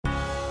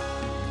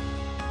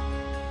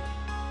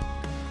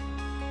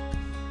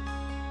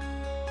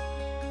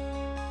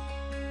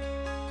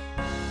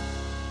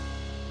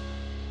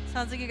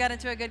Sounds like you got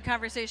into a good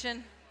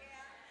conversation.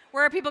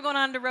 Where are people going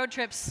on to road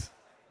trips?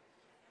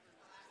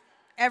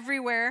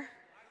 Everywhere.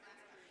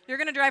 You're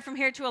going to drive from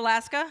here to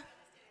Alaska?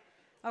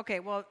 Okay,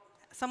 well,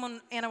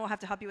 Anna will have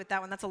to help you with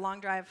that one. That's a long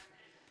drive.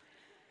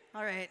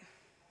 All right.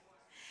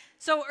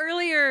 So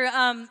earlier,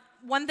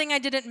 one thing I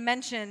didn't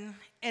mention,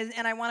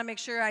 and I want to make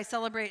sure I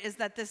celebrate, is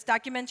that this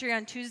documentary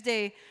on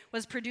Tuesday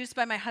was produced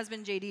by my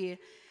husband, JD.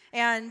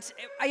 And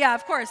yeah,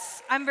 of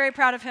course, I'm very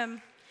proud of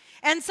him.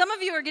 And some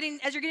of you are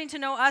as you're getting to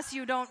know us,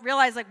 you don't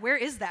realize, like, where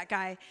is that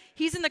guy?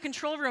 He's in the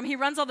control room. He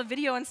runs all the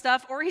video and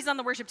stuff, or he's on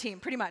the worship team,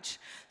 pretty much.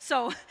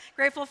 So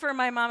grateful for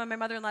my mom and my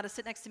mother-in-law to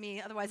sit next to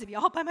me. Otherwise, I'd be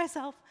all by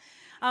myself.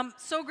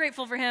 So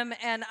grateful for him,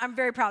 and I'm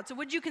very proud. So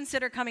would you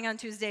consider coming on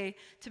Tuesday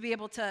to be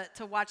able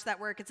to watch that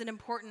work? It's an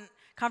important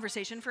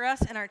conversation for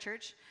us in our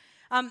church.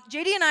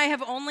 JD and I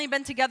have only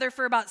been together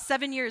for about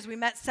 7 years. We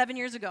met 7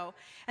 years ago.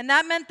 And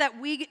that meant that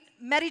we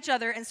met each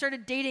other and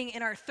started dating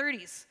in our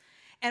 30s.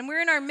 And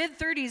we're in our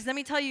mid-30s. Let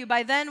me tell you,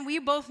 by then, we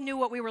both knew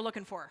what we were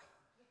looking for.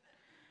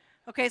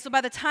 Okay, so by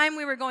the time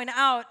we were going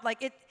out,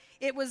 like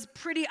it was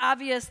pretty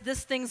obvious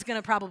this thing's going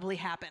to probably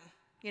happen,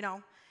 you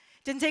know.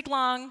 Didn't take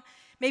long.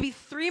 Maybe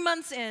 3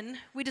 months in,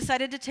 we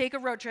decided to take a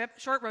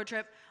short road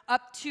trip,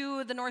 up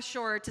to the North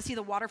Shore to see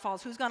the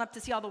waterfalls. Who's gone up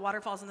to see all the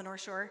waterfalls in the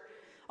North Shore?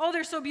 Oh,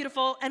 they're so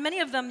beautiful. And many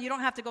of them, you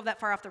don't have to go that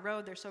far off the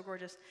road. They're so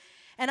gorgeous.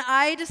 And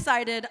I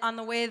decided on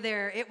the way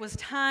there, it was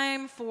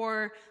time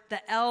for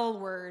the L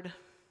word.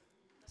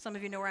 Some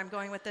of you know where I'm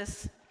going with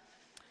this.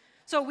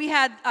 So we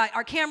had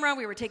our camera.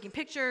 We were taking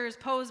pictures,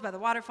 posed by the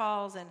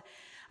waterfalls. And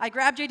I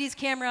grabbed JD's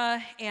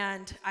camera,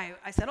 and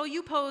I said, oh,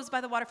 you pose by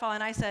the waterfall.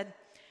 And I said,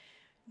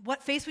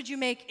 what face would you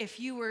make if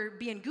you were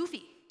being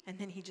goofy? And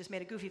then he just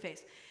made a goofy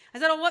face. I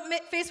said, oh, what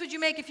face would you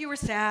make if you were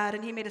sad?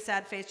 And he made a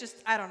sad face.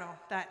 I don't know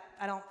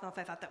if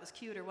I thought that was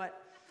cute or what.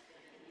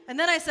 And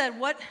then I said,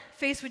 what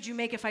face would you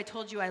make if I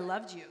told you I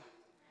loved you?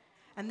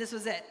 And this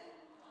was it.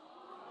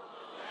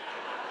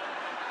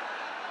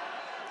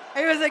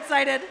 He was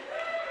excited.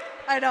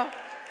 I know.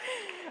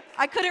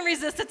 I couldn't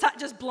resist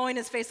just blowing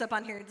his face up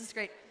on here. This is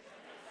great.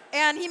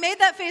 And he made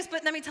that face,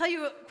 but let me tell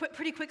you,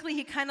 pretty quickly,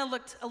 he kind of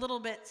looked a little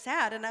bit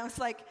sad. And I was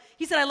like,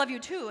 he said, I love you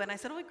too. And I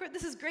said, oh,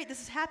 this is great.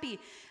 This is happy.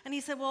 And he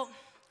said, well,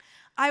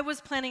 I was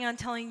planning on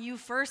telling you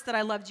first that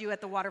I loved you at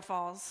the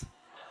waterfalls.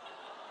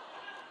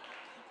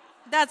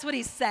 That's what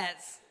he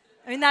says.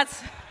 I mean,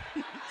 that's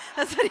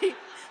what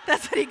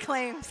he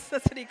claims.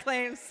 That's what he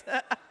claims.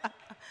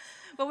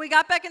 Well, we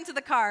got back into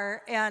the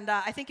car, and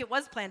I think it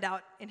was planned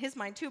out in his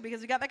mind too,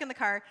 because we got back in the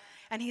car,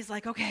 and he's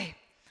like, okay,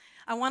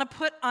 I want to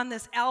put on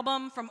this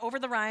album from Over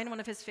the Rhine, one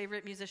of his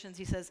favorite musicians.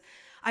 He says,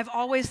 I've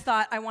always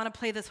thought I want to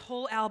play this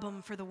whole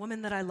album for the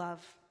woman that I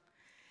love.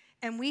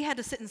 And we had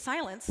to sit in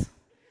silence.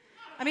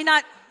 I mean,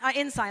 not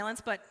in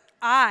silence, but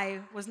I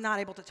was not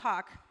able to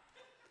talk.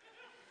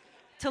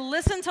 To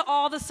listen to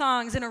all the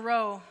songs in a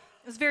row.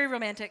 It was very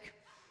romantic.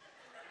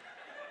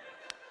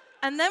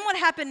 And then what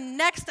happened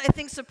next, I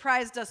think,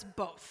 surprised us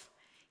both.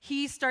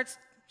 He starts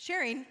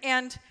sharing,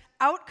 and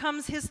out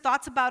comes his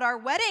thoughts about our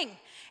wedding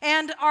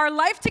and our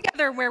life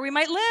together, where we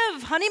might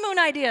live, honeymoon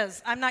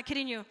ideas. I'm not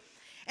kidding you.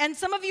 And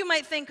some of you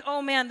might think,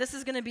 oh man, this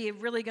is gonna be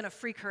really gonna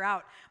freak her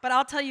out. But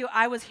I'll tell you,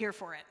 I was here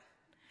for it.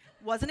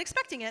 Wasn't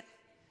expecting it,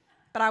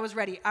 but I was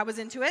ready. I was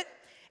into it.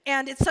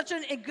 And it's such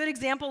a good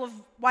example of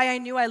why I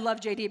knew I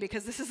loved JD,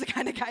 because this is the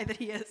kind of guy that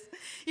he is.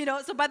 You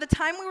know, so by the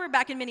time we were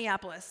back in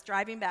Minneapolis,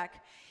 driving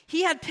back,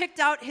 he had picked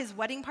out his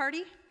wedding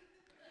party.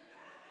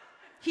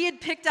 He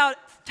had picked out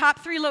top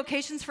 3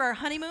 locations for our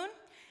honeymoon.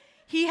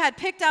 He had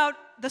picked out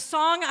the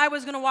song I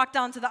was going to walk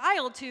down to the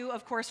aisle to,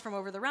 of course, from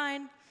Over the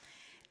Rhine.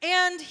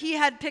 And he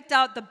had picked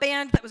out the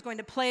band that was going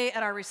to play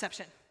at our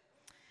reception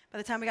by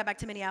the time we got back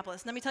to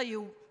Minneapolis. Let me tell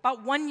you,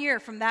 about 1 year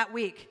from that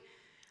week,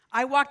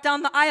 I walked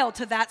down the aisle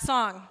to that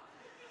song.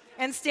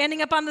 And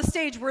standing up on the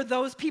stage were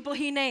those people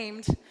he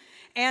named.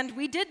 And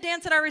we did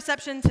dance at our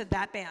reception to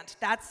that band.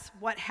 That's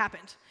what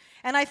happened.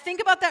 And I think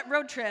about that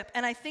road trip,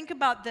 and I think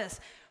about this.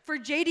 For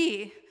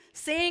JD,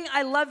 saying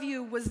I love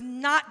you was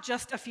not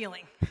just a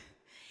feeling.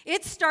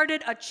 It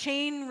started a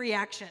chain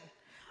reaction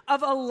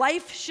of a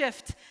life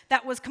shift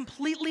that was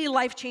completely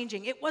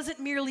life-changing. It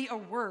wasn't merely a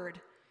word.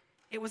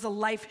 It was a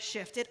life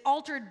shift. It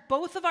altered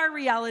both of our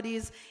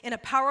realities in a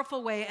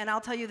powerful way, and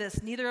I'll tell you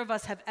this, neither of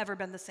us have ever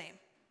been the same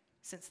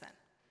since then.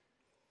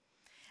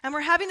 And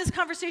we're having this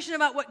conversation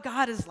about what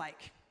God is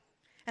like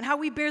and how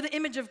we bear the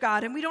image of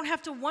God, and we don't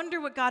have to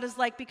wonder what God is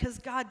like because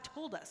God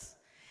told us.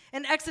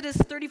 In Exodus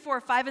 34,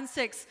 5 and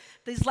 6,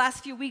 these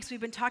last few weeks, we've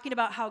been talking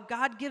about how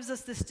God gives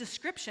us this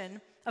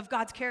description of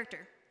God's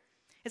character.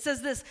 It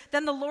says this,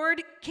 then the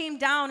Lord came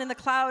down in the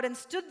cloud and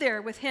stood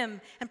there with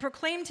him and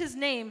proclaimed his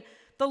name,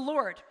 the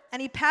Lord.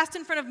 And he passed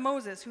in front of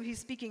Moses, who he's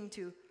speaking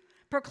to,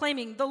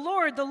 proclaiming, the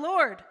Lord,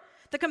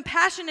 the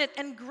compassionate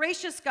and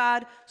gracious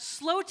God,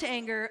 slow to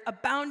anger,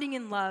 abounding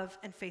in love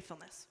and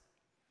faithfulness.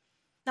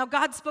 Now,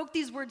 God spoke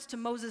these words to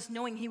Moses,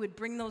 knowing he would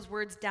bring those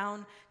words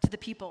down to the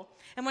people.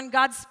 And when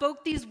God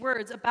spoke these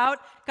words about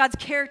God's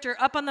character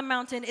up on the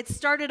mountain, it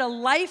started a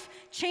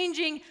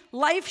life-changing,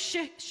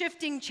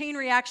 life-shifting chain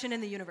reaction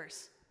in the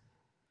universe.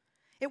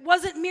 It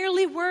wasn't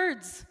merely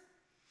words.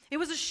 It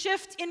was a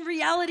shift in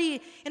reality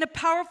in a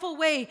powerful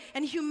way,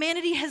 and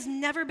humanity has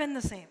never been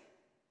the same.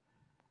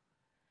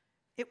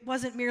 It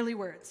wasn't merely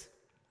words.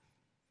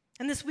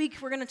 And this week,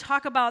 we're going to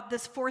talk about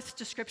this fourth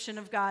description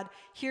of God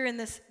here in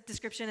this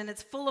description, and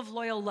it's full of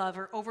loyal love,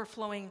 or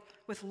overflowing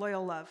with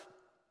loyal love.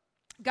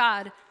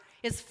 God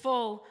is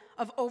full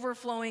of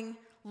overflowing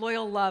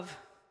loyal love,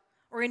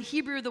 or in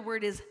Hebrew, the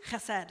word is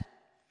chesed.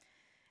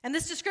 And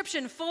this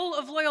description, full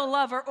of loyal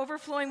love or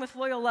overflowing with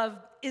loyal love,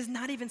 is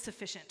not even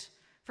sufficient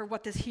for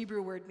what this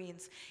Hebrew word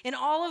means. In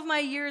all of my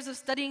years of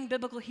studying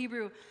biblical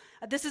Hebrew,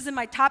 this is in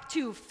my top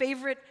 2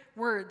 favorite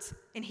words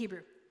in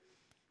Hebrew.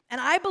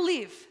 And I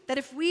believe that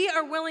if we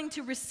are willing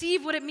to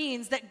receive what it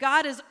means that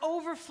God is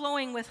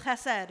overflowing with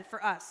chesed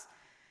for us,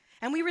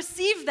 and we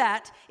receive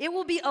that, it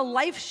will be a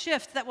life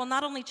shift that will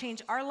not only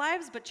change our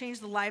lives, but change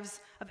the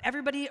lives of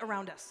everybody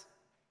around us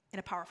in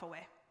a powerful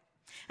way.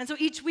 And so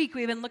each week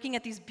we've been looking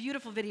at these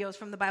beautiful videos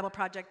from the Bible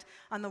Project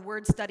on the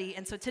word study.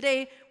 And so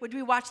today, would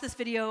we watch this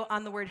video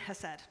on the word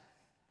chesed?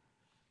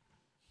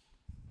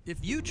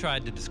 If you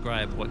tried to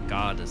describe what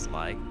God is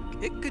like,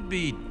 it could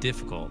be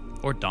difficult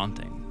or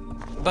daunting.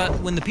 But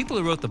when the people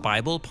who wrote the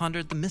Bible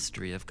pondered the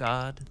mystery of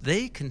God,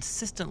 they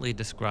consistently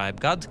describe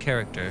God's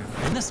character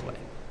in this way: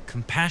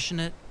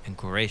 compassionate and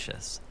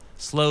gracious,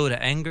 slow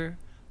to anger,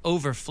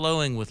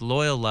 overflowing with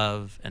loyal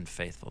love and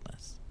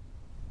faithfulness.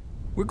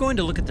 We're going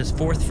to look at this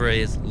fourth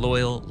phrase,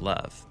 loyal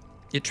love.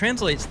 It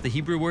translates the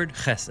Hebrew word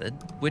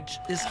chesed, which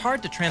is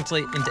hard to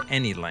translate into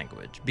any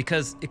language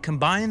because it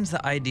combines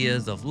the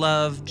ideas of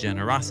love,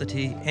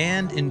 generosity,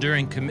 and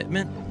enduring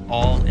commitment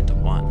all into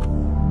one.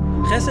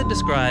 Chesed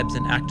describes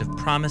an act of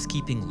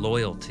promise-keeping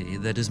loyalty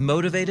that is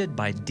motivated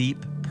by deep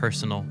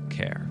personal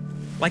care.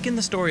 Like in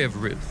the story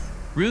of Ruth.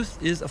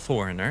 Ruth is a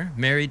foreigner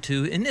married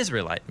to an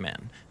Israelite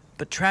man.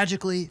 But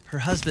tragically, her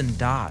husband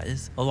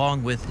dies,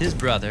 along with his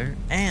brother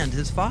and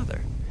his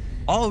father.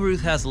 All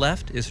Ruth has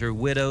left is her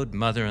widowed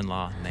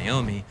mother-in-law,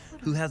 Naomi,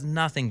 who has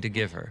nothing to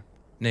give her.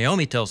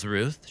 Naomi tells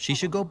Ruth she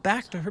should go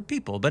back to her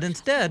people, but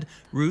instead,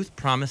 Ruth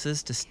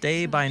promises to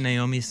stay by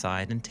Naomi's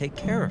side and take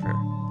care of her.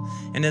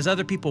 And as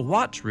other people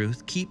watch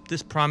Ruth keep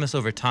this promise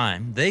over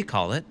time, they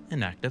call it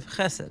an act of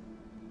chesed.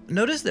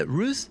 Notice that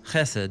Ruth's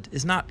chesed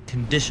is not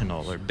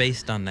conditional or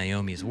based on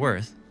Naomi's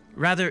worth.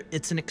 Rather,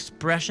 it's an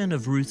expression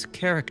of Ruth's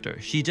character.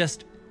 She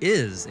just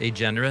is a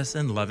generous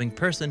and loving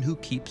person who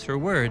keeps her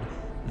word.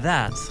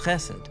 That's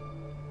chesed.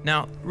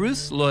 Now,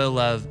 Ruth's loyal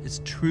love is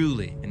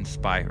truly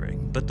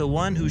inspiring, but the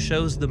one who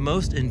shows the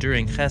most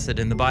enduring chesed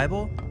in the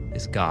Bible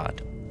is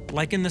God.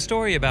 Like in the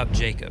story about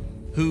Jacob,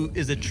 who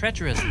is a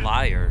treacherous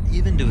liar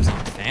even to his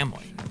own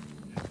family.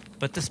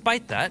 But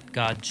despite that,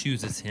 God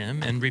chooses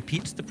him and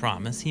repeats the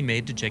promise he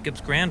made to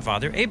Jacob's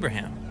grandfather,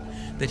 Abraham,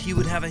 that he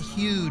would have a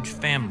huge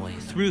family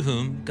through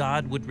whom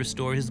God would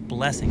restore his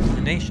blessing to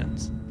the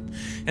nations.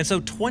 And so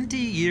 20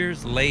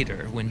 years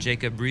later, when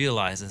Jacob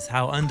realizes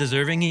how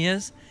undeserving he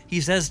is,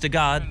 he says to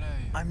God,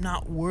 "I'm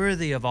not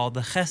worthy of all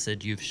the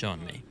chesed you've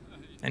shown me."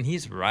 And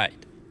he's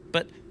right.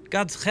 But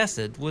God's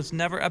chesed was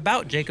never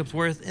about Jacob's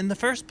worth in the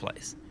first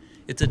place.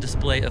 It's a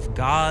display of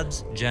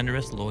God's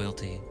generous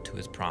loyalty to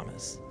his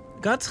promise.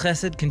 God's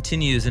chesed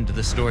continues into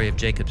the story of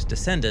Jacob's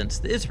descendants,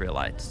 the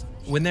Israelites.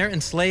 When they're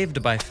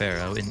enslaved by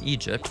Pharaoh in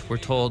Egypt, we're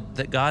told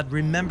that God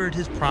remembered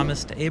his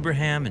promise to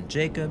Abraham and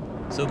Jacob,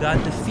 so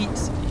God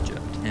defeats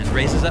Egypt and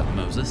raises up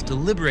Moses to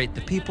liberate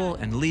the people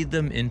and lead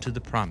them into the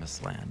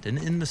promised land. And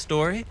in the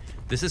story,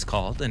 this is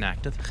called an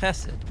act of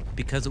chesed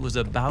because it was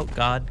about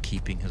God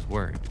keeping his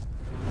word.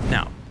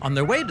 Now, on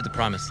their way to the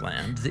promised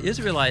land, the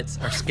Israelites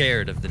are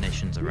scared of the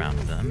nations around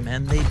them,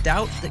 and they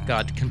doubt that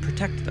God can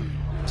protect them.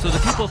 So the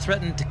people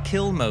threaten to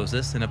kill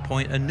Moses and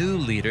appoint a new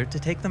leader to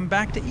take them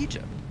back to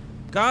Egypt.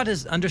 God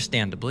is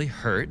understandably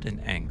hurt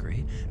and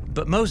angry,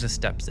 but Moses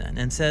steps in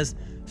and says,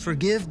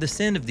 "Forgive the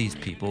sin of these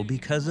people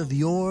because of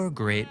your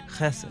great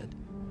chesed."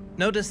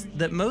 Notice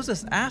that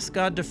Moses asks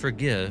God to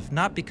forgive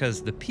not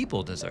because the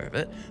people deserve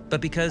it,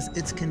 but because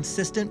it's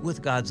consistent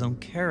with God's own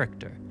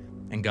character.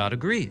 And God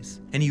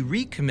agrees, and he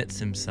recommits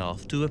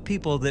himself to a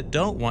people that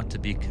don't want to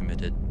be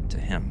committed to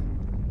him.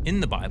 In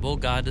the Bible,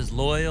 God is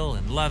loyal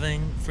and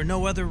loving for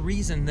no other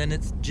reason than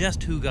it's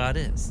just who God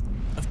is.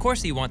 Of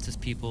course, he wants his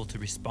people to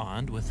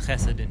respond with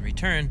chesed in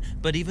return,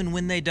 but even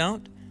when they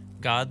don't,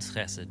 God's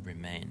chesed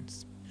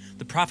remains.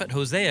 The prophet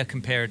Hosea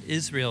compared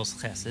Israel's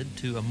chesed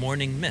to a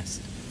morning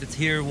mist that's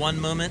here one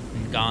moment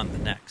and gone the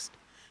next.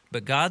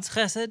 But God's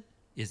chesed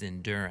is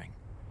enduring.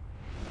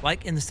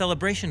 Like in the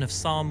celebration of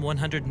Psalm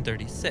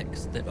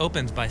 136 that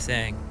opens by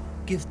saying,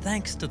 "Give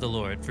thanks to the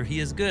Lord, for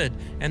he is good,"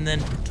 and then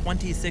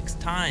 26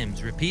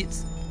 times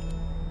repeats,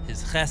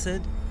 "His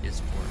chesed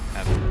is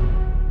forever."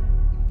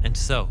 And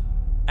so,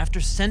 after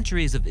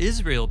centuries of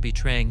Israel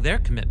betraying their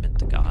commitment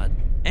to God,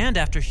 and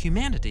after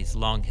humanity's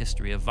long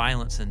history of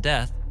violence and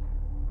death,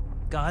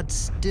 God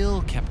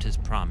still kept his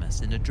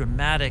promise in a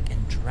dramatic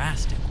and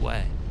drastic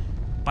way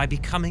by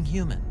becoming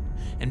human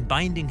and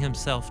binding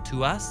himself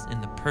to us in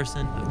the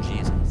person of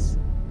Jesus.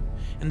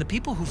 And the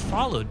people who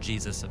followed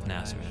Jesus of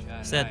Nazareth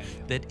said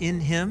that in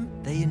him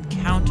they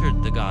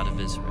encountered the God of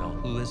Israel,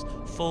 who is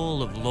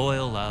full of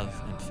loyal love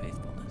and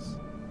faithfulness.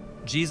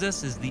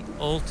 Jesus is the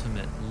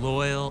ultimate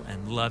loyal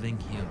and loving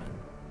human.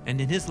 And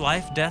in his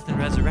life, death, and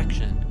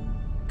resurrection,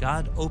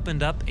 God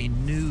opened up a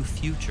new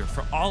future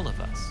for all of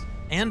us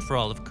and for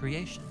all of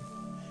creation.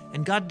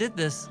 And God did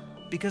this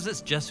because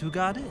it's just who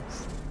God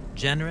is: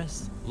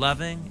 generous,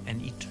 loving,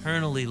 and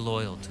eternally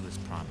loyal to his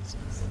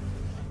promises.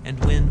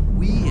 And when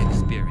we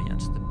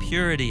experience the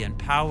purity and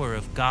power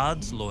of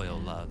God's loyal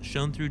love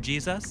shown through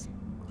Jesus,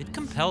 it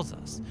compels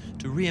us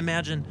to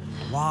reimagine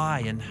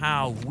why and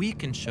how we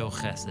can show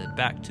chesed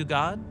back to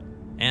God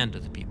and to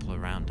the people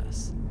around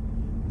us.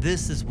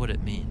 This is what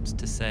it means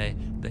to say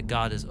that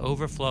God is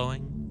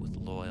overflowing with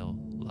loyal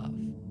love.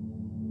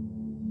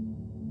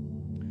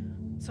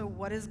 So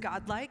what is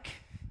God like?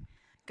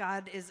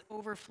 God is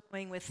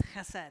overflowing with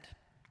chesed,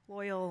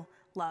 loyal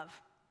love.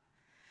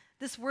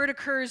 This word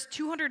occurs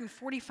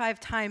 245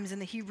 times in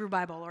the Hebrew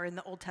Bible, or in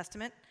the Old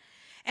Testament.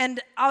 And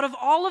out of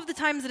all of the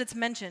times that it's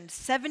mentioned,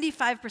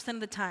 75% of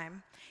the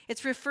time,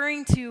 it's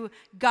referring to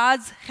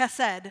God's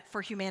chesed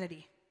for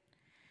humanity.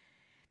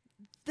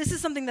 This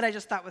is something that I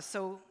just thought was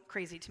so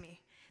crazy to me.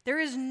 There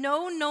is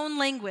no known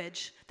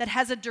language that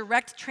has a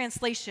direct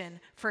translation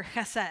for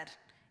chesed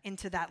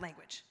into that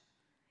language.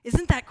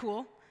 Isn't that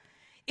cool?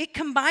 It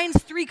combines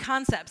three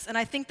concepts, and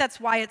I think that's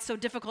why it's so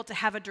difficult to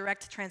have a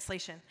direct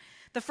translation.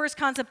 The first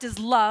concept is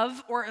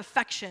love or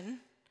affection.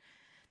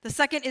 The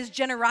second is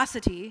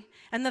generosity.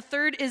 And the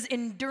third is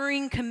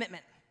enduring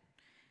commitment.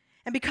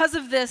 And because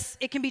of this,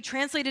 it can be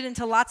translated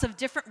into lots of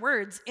different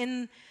words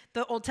in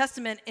the Old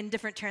Testament in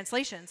different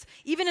translations.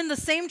 Even in the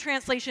same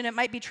translation, it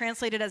might be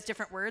translated as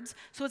different words.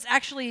 So it's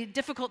actually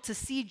difficult to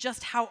see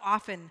just how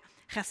often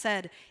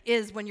chesed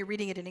is when you're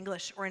reading it in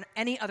English or in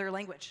any other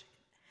language.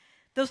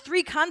 Those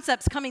three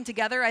concepts coming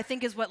together, I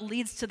think, is what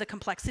leads to the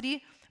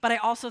complexity, but I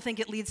also think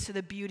it leads to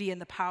the beauty and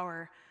the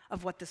power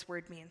of what this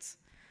word means.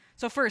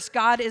 So first,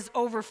 God is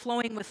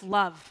overflowing with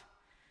love.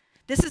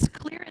 This is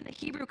clear in the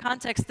Hebrew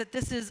context that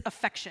this is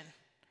affection,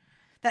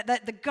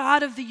 that the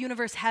God of the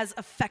universe has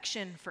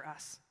affection for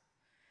us.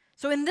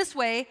 So in this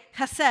way,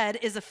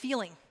 chesed is a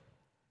feeling.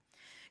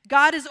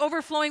 God is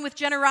overflowing with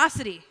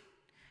generosity.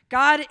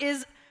 God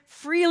is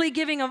freely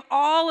giving of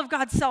all of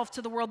God's self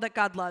to the world that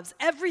God loves.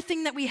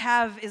 Everything that we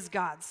have is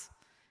God's.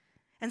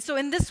 And so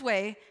in this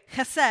way,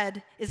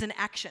 chesed is an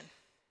action.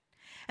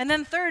 And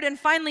then third and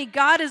finally,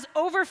 God is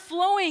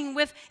overflowing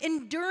with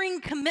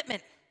enduring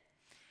commitment.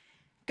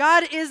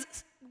 God is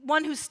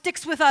one who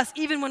sticks with us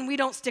even when we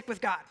don't stick with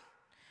God.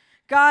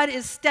 God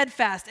is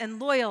steadfast and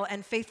loyal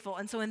and faithful.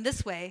 And so in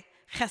this way,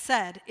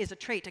 chesed is a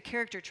trait, a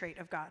character trait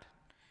of God.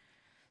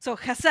 So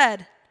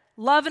chesed,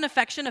 love and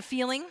affection, a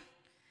feeling;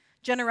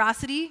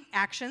 generosity,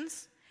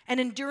 actions; and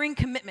enduring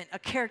commitment, a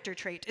character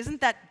trait.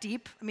 Isn't that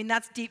deep? I mean,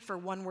 that's deep for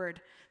one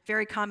word,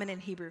 very common in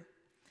Hebrew.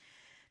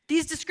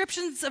 These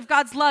descriptions of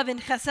God's love in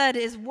chesed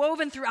is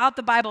woven throughout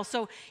the Bible.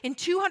 So in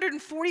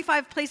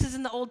 245 places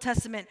in the Old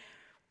Testament,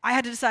 I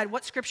had to decide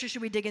what scripture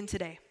should we dig in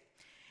today.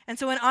 And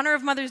so in honor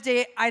of Mother's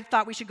Day, I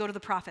thought we should go to the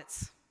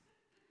prophets.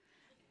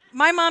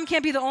 My mom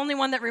can't be the only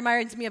one that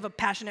reminds me of a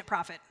passionate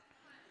prophet.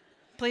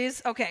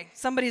 Please? Okay,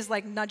 somebody's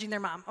like nudging their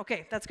mom.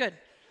 Okay, that's good.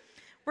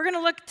 We're going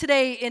to look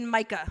today in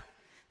Micah.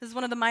 This is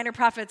one of the minor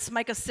prophets,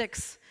 Micah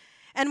 6.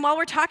 And while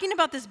we're talking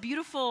about this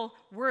beautiful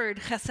word,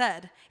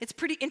 chesed, it's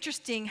pretty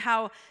interesting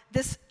how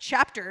this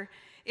chapter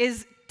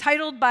is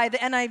titled by the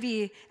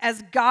NIV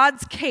as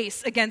God's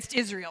case against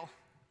Israel.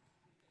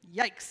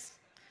 Yikes.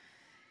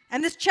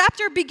 And this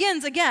chapter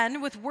begins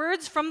again with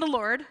words from the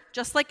Lord,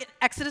 just like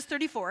Exodus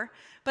 34,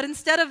 but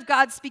instead of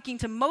God speaking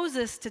to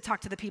Moses to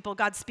talk to the people,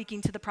 God's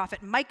speaking to the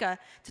prophet Micah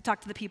to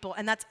talk to the people,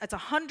 and it's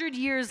 100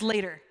 years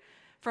later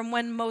from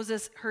when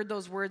Moses heard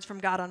those words from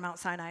God on Mount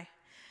Sinai.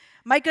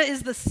 Micah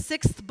is the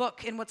 6th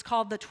book in what's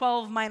called the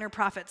 12 minor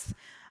prophets.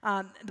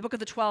 The book of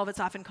the 12, it's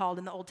often called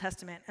in the Old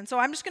Testament. And so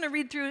I'm just going to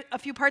read through a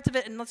few parts of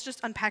it, and let's just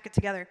unpack it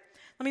together.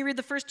 Let me read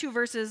the first two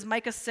verses,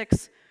 Micah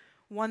 6,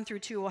 1 through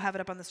 2. We'll have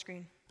it up on the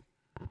screen.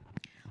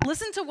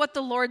 Listen to what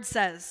the Lord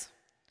says.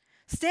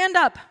 Stand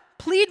up,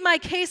 plead my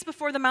case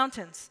before the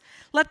mountains.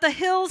 Let the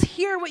hills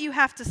hear what you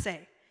have to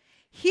say.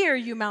 Hear,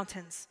 you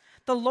mountains,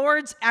 the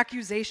Lord's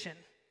accusation.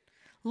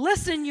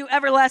 Listen, you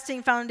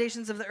everlasting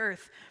foundations of the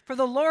earth, for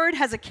the Lord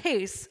has a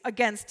case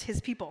against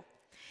his people.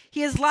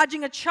 He is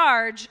lodging a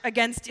charge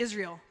against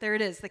Israel. There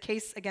it is, the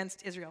case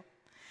against Israel.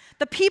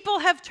 The people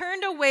have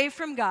turned away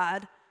from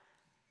God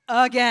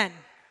again.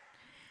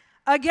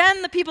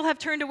 Again, the people have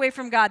turned away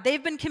from God.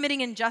 They've been committing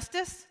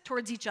injustice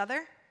towards each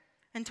other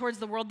and towards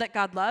the world that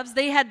God loves.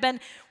 They had been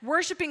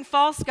worshiping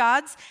false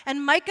gods,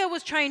 and Micah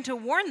was trying to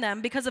warn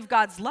them because of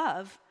God's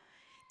love.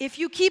 If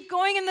you keep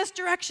going in this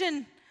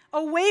direction,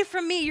 away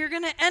from me, you're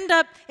going to end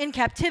up in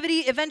captivity,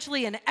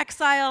 eventually in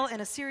exile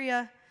in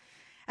Assyria.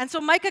 And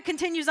so Micah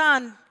continues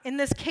on in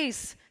this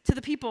case to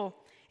the people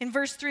in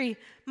verse 3.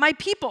 My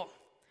people,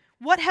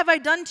 what have I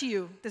done to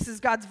you? This is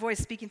God's voice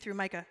speaking through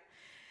Micah.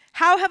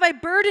 How have I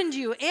burdened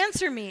you?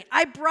 Answer me.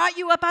 I brought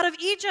you up out of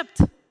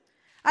Egypt.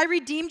 I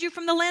redeemed you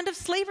from the land of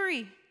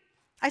slavery.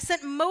 I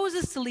sent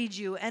Moses to lead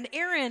you, and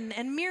Aaron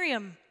and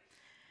Miriam.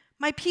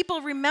 My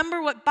people,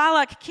 remember what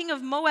Balak, king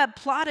of Moab,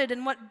 plotted,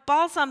 and what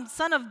Balsam,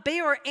 son of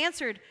Beor,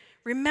 answered.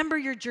 Remember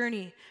your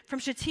journey from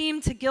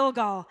Shittim to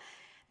Gilgal,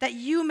 that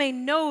you may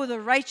know the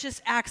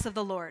righteous acts of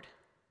the Lord.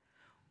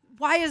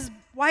 Why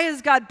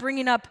is God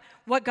bringing up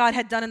what God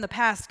had done in the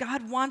past?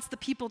 God wants the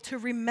people to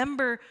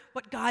remember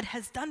what God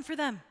has done for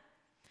them.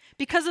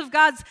 Because of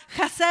God's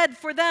chesed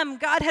for them,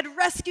 God had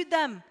rescued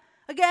them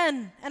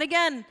again and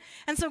again.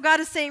 And so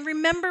God is saying,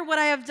 remember what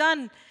I have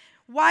done.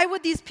 Why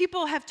would these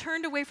people have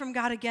turned away from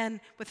God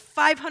again with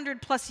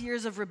 500 plus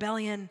years of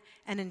rebellion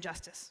and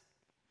injustice?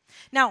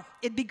 Now,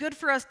 it'd be good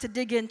for us to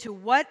dig into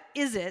what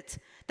is it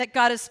that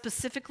God is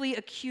specifically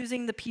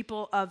accusing the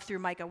people of through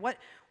Micah.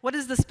 What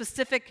is the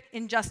specific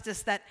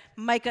injustice that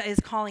Micah is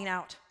calling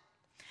out?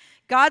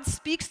 God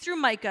speaks through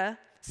Micah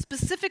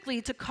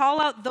specifically to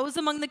call out those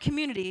among the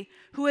community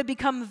who had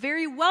become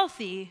very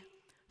wealthy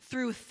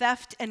through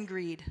theft and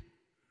greed.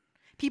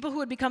 People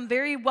who had become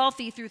very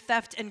wealthy through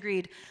theft and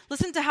greed.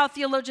 Listen to how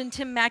theologian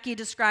Tim Mackie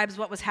describes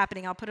what was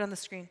happening. I'll put it on the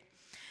screen.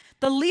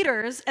 The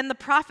leaders and the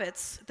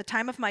prophets at the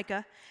time of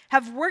Micah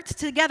have worked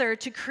together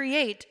to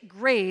create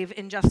grave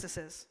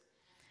injustices.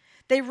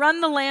 They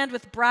run the land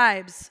with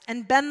bribes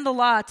and bend the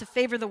law to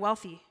favor the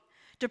wealthy,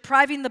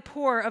 depriving the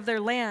poor of their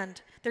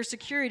land, their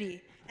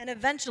security, and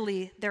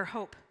eventually their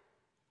hope.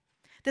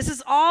 This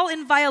is all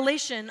in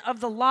violation of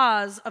the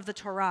laws of the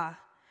Torah,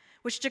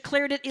 which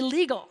declared it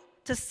illegal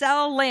to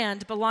sell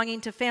land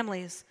belonging to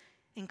families,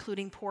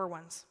 including poor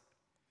ones.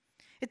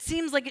 It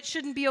seems like it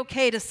shouldn't be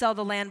okay to sell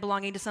the land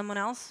belonging to someone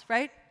else,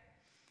 right?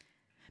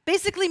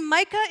 Basically,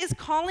 Micah is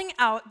calling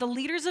out the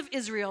leaders of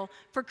Israel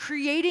for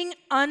creating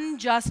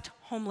unjust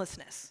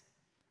homelessness.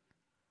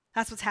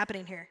 That's what's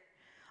happening here,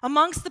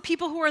 amongst the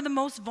people who are the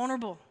most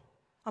vulnerable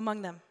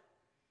among them.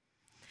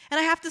 And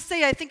I have to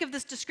say, I think of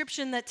this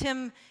description that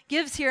Tim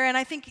gives here, and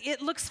I think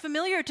it looks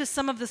familiar to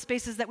some of the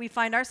spaces that we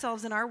find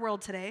ourselves in our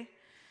world today.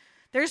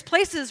 There's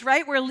places,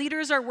 right, where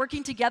leaders are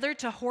working together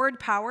to hoard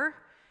power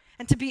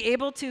and to be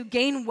able to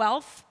gain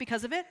wealth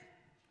because of it.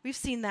 We've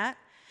seen that.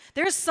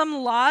 There's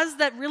some laws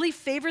that really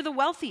favor the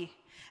wealthy,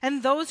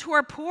 and those who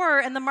are poor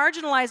and the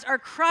marginalized are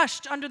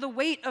crushed under the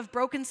weight of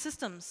broken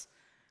systems.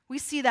 We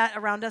see that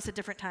around us at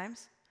different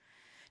times.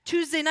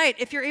 Tuesday night,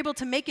 if you're able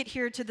to make it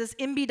here to this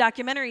IMBY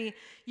documentary,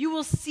 you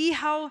will see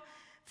how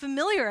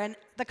familiar and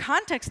the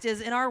context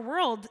is in our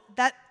world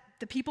that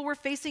the people we're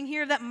facing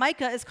here that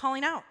Micah is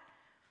calling out.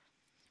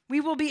 We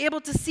will be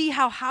able to see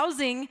how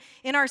housing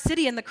in our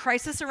city and the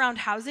crisis around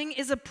housing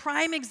is a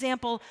prime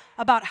example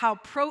about how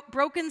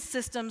broken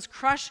systems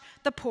crush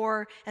the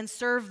poor and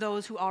serve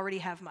those who already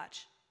have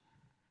much.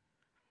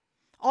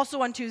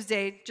 Also on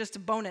Tuesday, just a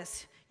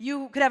bonus,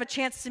 you could have a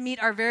chance to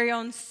meet our very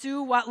own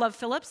Sue Watlove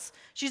Phillips.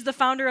 She's the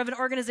founder of an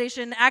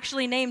organization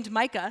actually named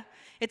Micah.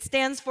 It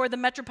stands for the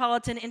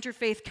Metropolitan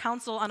Interfaith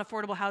Council on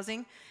Affordable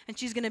Housing, and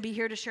she's going to be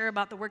here to share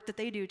about the work that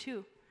they do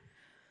too.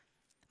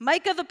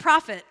 Micah the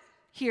prophet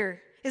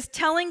here is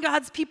telling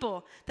God's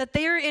people that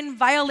they are in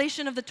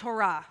violation of the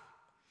Torah.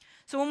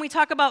 So when we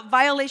talk about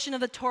violation of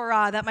the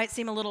Torah, that might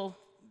seem a little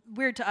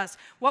weird to us.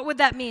 What would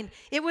that mean?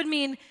 It would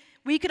mean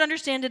we could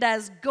understand it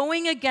as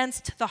going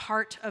against the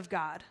heart of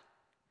God.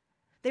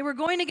 They were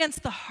going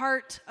against the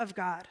heart of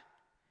God.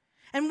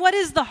 And what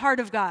is the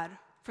heart of God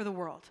for the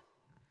world?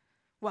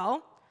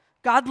 Well,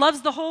 God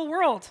loves the whole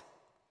world.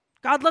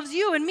 God loves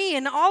you and me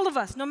and all of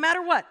us, no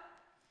matter what.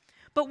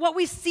 But what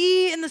we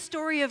see in the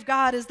story of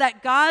God is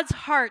that God's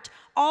heart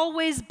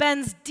always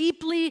bends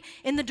deeply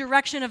in the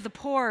direction of the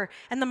poor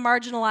and the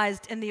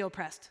marginalized and the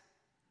oppressed.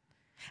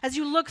 As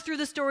you look through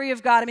the story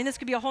of God, I mean, this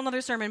could be a whole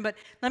nother sermon, but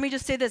let me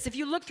just say this. If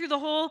you look through the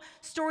whole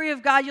story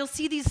of God, you'll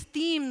see these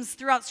themes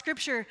throughout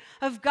Scripture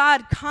of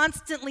God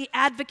constantly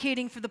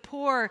advocating for the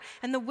poor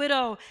and the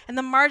widow and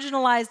the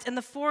marginalized and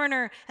the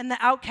foreigner and the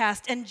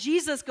outcast, and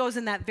Jesus goes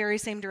in that very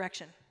same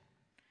direction.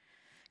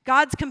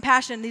 God's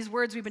compassion, these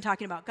words we've been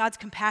talking about, God's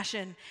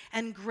compassion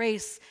and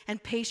grace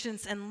and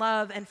patience and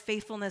love and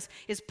faithfulness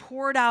is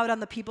poured out on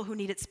the people who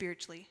need it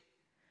spiritually.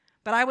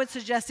 But I would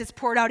suggest it's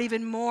poured out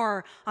even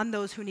more on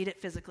those who need it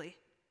physically.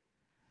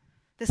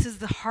 This is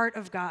the heart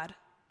of God.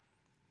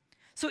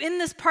 So in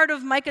this part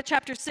of Micah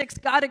chapter 6,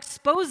 God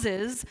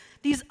exposes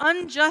these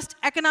unjust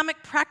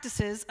economic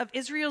practices of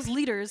Israel's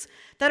leaders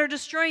that are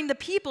destroying the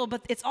people,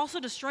 but it's also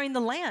destroying the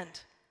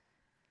land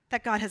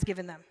that God has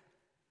given them.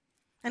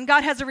 And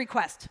God has a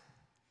request.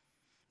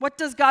 What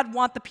does God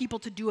want the people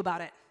to do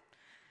about it?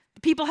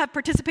 The people have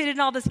participated in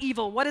all this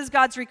evil. What is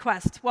God's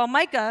request? Well,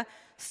 Micah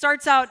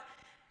starts out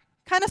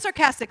kind of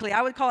sarcastically.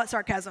 I would call it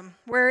sarcasm,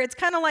 where it's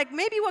kind of like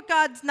maybe what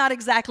God's not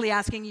exactly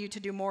asking you to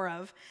do more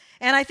of.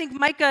 And I think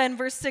Micah in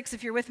verse 6,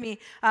 if you're with me,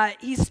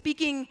 he's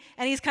speaking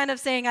and he's kind of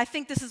saying, I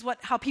think this is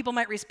how people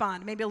might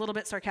respond, maybe a little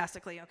bit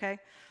sarcastically, okay?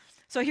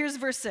 So here's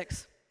verse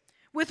 6.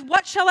 With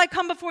what shall I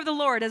come before the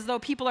Lord, as though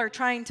people are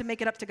trying to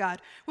make it up to God?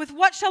 With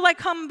what shall I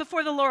come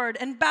before the Lord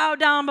and bow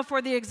down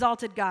before the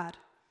exalted God?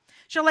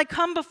 Shall I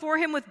come before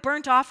him with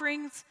burnt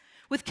offerings,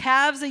 with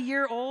calves a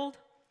year old?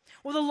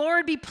 Will the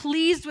Lord be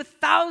pleased with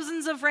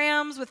thousands of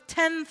rams, with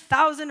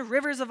 10,000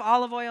 rivers of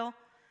olive oil?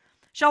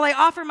 Shall I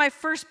offer my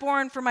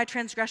firstborn for my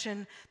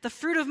transgression, the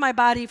fruit of my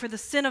body for the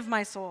sin of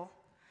my soul?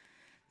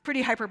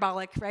 Pretty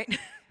hyperbolic, right?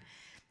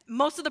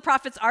 Most of the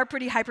prophets are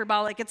pretty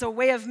hyperbolic. It's a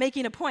way of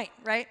making a point,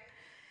 right?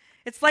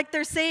 It's like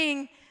they're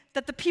saying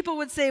that the people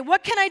would say,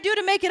 what can I do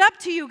to make it up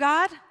to you,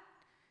 God?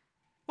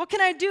 What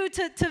can I do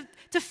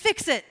to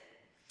fix it?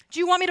 Do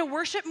you want me to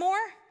worship more?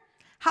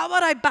 How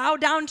about I bow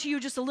down to you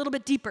just a little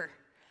bit deeper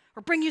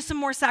or bring you some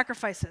more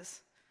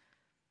sacrifices?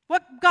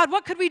 God,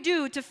 what could we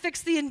do to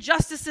fix the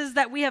injustices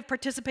that we have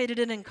participated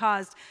in and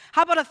caused?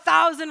 How about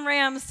 1,000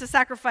 rams to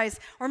sacrifice?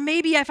 Or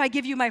maybe if I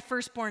give you my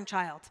firstborn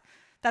child.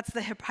 That's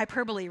the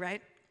hyperbole,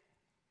 right?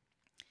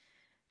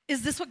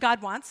 Is this what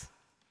God wants?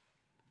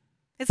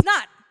 It's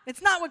not.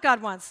 It's not what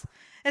God wants.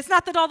 It's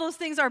not that all those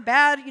things are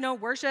bad,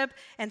 worship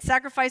and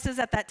sacrifices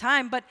at that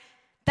time, but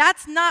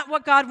that's not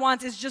what God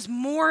wants, is just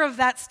more of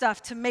that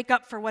stuff to make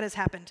up for what has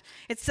happened.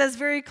 It says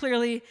very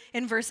clearly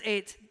in verse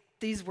 8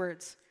 these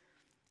words.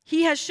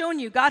 He has shown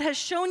you, God has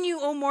shown you,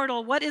 O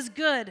mortal, what is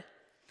good.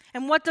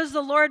 And what does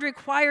the Lord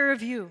require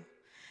of you?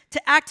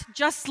 To act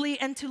justly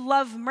and to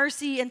love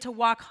mercy and to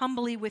walk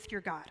humbly with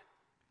your God.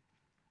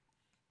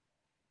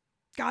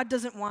 God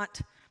doesn't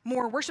want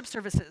more worship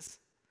services.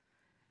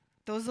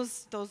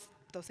 Those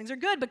things are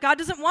good, but God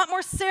doesn't want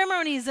more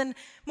ceremonies and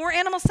more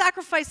animal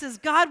sacrifices.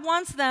 God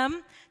wants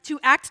them to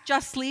act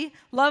justly,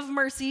 love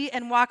mercy,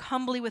 and walk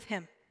humbly with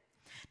him.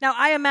 Now,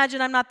 I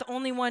imagine I'm not the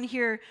only one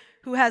here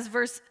who has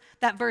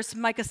that verse,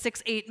 Micah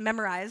 6:8,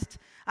 memorized.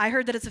 I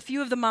heard that it's a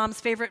few of the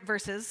moms' favorite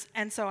verses,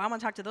 and so I want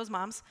to talk to those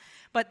moms.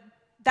 But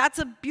that's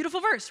a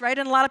beautiful verse, right?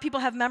 And a lot of people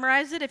have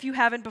memorized it. If you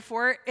haven't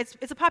before, it's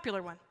a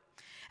popular one.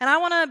 And I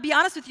want to be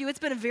honest with you, it's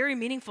been very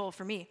meaningful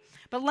for me.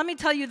 But let me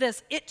tell you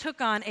this, it took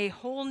on a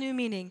whole new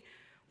meaning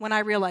when I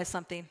realized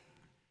something.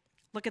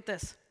 Look at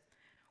this.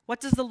 What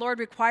does the Lord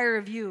require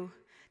of you?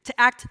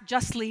 To act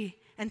justly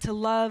and to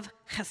love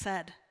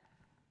chesed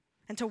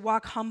and to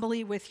walk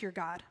humbly with your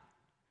God.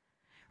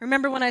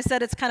 Remember when I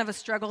said it's kind of a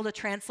struggle to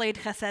translate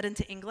chesed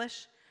into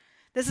English?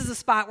 This is a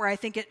spot where I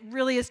think it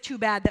really is too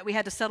bad that we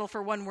had to settle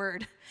for one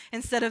word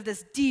instead of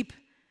this deep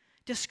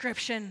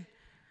description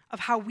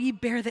of how we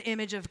bear the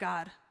image of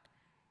God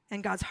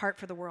and God's heart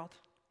for the world.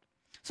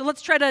 So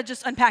let's try to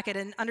just unpack it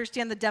and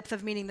understand the depth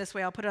of meaning this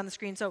way. I'll put it on the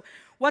screen. So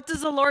what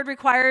does the Lord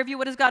require of you?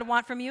 What does God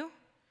want from you?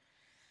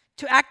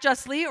 To act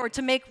justly or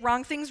to make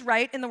wrong things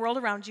right in the world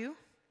around you.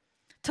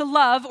 To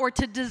love or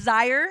to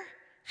desire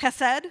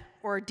chesed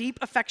or deep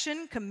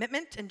affection,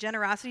 commitment, and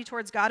generosity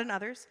towards God and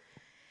others.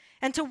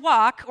 And to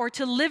walk or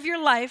to live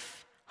your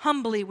life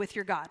humbly with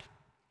your God.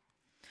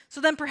 So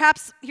then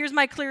perhaps here's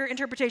my clear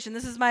interpretation.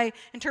 This is my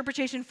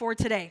interpretation for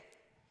today.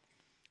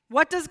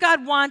 What does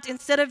God want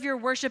instead of your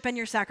worship and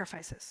your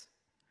sacrifices?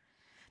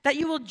 That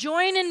you will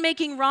join in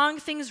making wrong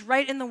things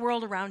right in the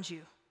world around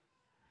you.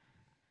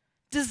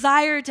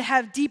 Desire to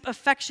have deep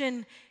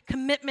affection,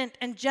 commitment,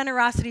 and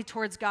generosity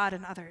towards God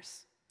and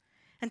others.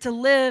 And to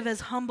live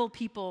as humble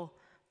people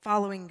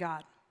following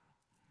God.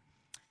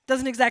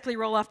 Doesn't exactly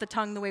roll off the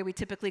tongue the way we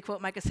typically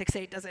quote Micah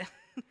 6:8, does it?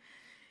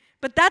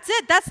 But that's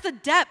it. That's the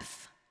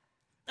depth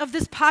of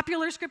this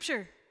popular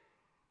scripture.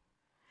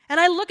 And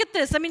I look at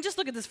this, just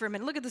look at this for a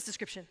minute. Look at this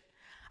description.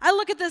 I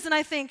look at this and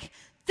I think,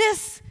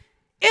 this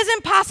is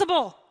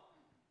impossible.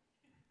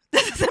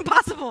 This is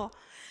impossible.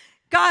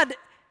 God,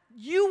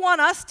 you want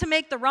us to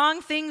make the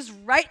wrong things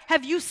right?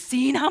 Have you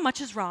seen how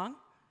much is wrong?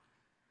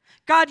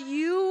 God,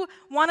 you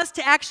want us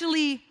to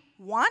actually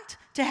want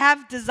to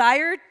have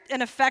desire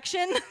and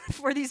affection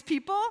for these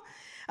people,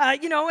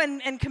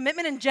 and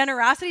commitment and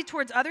generosity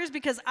towards others?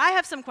 Because I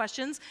have some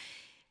questions.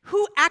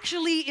 Who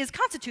actually is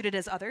constituted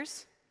as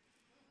others?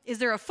 Is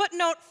there a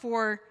footnote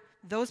for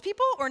those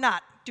people or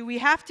not? Do we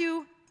have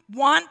to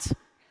want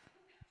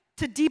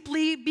to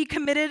deeply be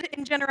committed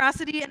in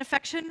generosity and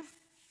affection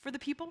for the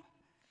people?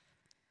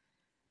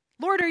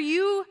 Lord, are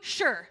you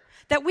sure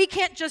that we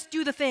can't just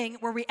do the thing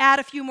where we add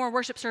a few more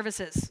worship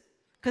services?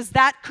 Because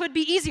that could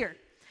be easier.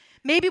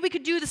 Maybe we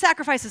could do the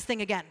sacrifices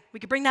thing again. We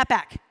could bring that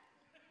back.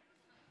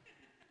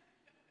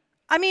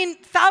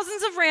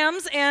 Thousands of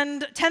rams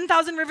and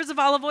 10,000 rivers of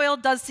olive oil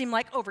does seem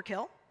like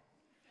overkill.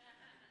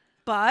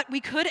 But we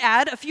could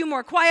add a few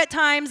more quiet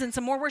times and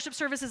some more worship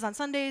services on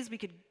Sundays. We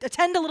could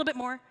attend a little bit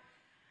more.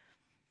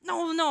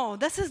 No,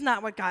 this is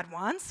not what God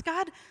wants.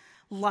 God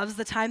loves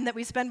the time that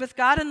we spend with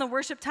God and the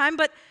worship time,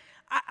 but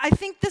I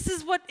think this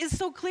is what is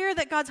so clear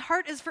that God's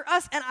heart is for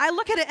us, and I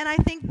look at it and I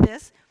think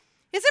this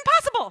is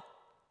impossible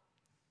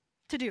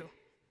to do.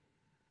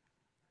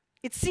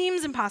 It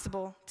seems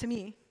impossible to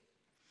me.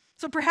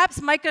 So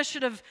perhaps Micah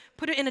should have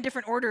put it in a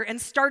different order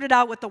and started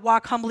out with the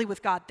walk humbly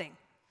with God thing.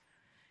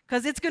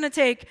 Because it's going to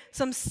take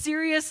some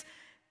serious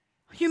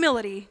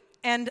humility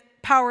and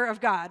power of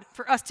God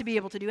for us to be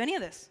able to do any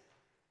of this.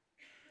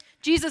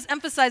 Jesus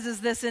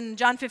emphasizes this in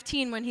John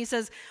 15 when he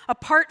says,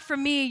 apart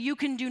from me, you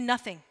can do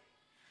nothing.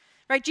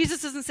 Right?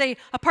 Jesus doesn't say,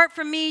 apart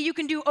from me, you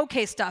can do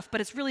okay stuff, but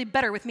it's really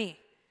better with me.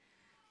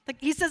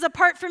 He says,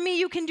 apart from me,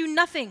 you can do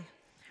nothing.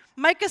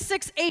 Micah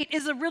 6:8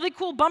 is a really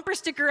cool bumper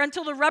sticker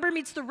until the rubber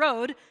meets the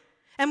road,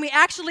 and we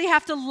actually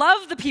have to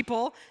love the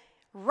people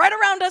right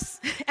around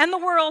us and the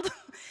world,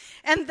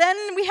 and then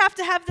we have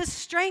to have this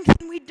strength,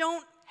 and we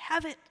don't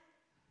have it.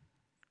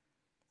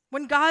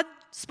 When God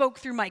spoke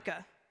through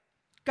Micah,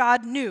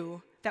 God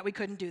knew that we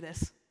couldn't do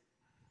this.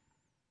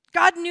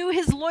 God knew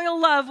his loyal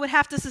love would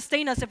have to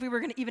sustain us if we were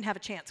going to even have a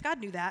chance. God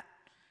knew that.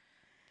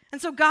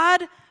 And so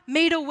God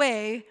made a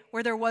way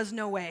where there was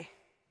no way.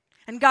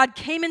 And God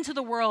came into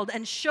the world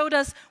and showed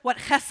us what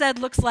chesed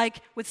looks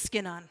like with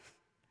skin on.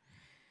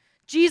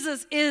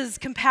 Jesus is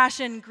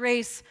compassion,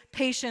 grace,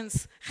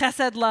 patience,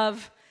 chesed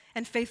love,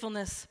 and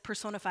faithfulness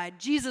personified.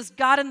 Jesus,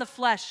 God in the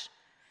flesh,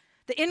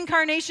 the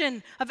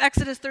incarnation of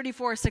Exodus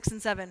 34, 6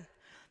 and 7.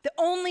 The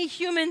only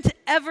human to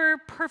ever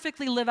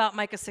perfectly live out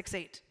Micah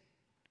 6:8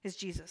 is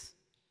Jesus.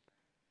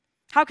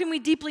 How can we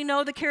deeply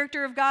know the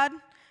character of God?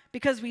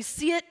 Because we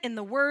see it in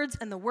the words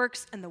and the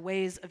works and the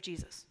ways of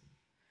Jesus.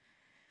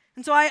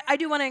 And so I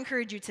do want to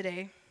encourage you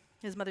today.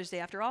 It is Mother's Day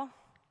after all.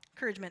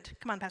 Encouragement.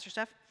 Come on, Pastor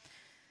Steph.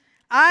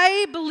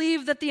 I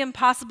believe that the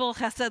impossible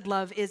chesed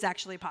love is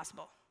actually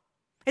possible.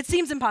 It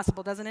seems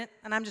impossible, doesn't it?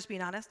 And I'm just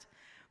being honest.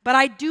 But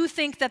I do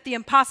think that the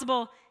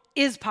impossible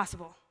is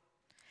possible.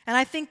 And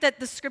I think that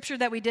the scripture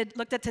that we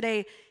looked at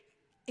today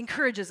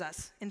encourages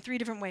us in 3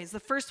 different ways. The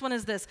first one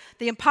is this: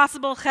 the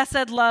impossible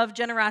chesed love,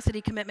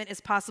 generosity, commitment is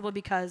possible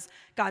because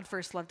God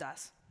first loved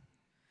us.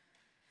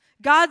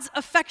 God's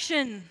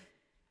affection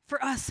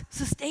for us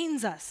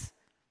sustains us.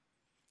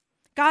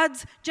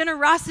 God's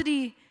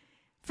generosity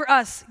for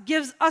us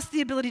gives us the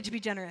ability to be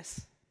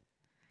generous.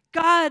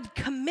 God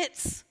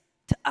commits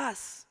to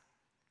us.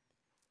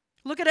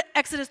 Look at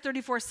Exodus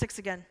 34, 6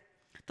 again.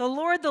 The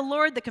Lord,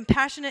 the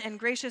compassionate and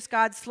gracious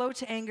God, slow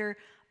to anger,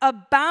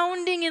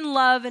 abounding in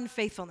love and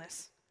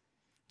faithfulness.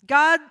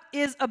 God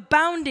is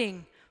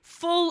abounding,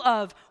 full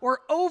of, or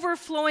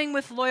overflowing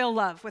with loyal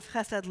love, with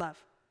chesed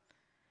love.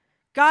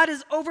 God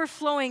is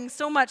overflowing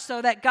so much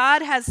so that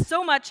God has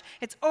so much,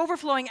 it's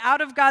overflowing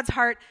out of God's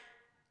heart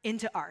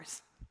into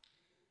ours.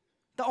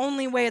 The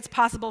only way it's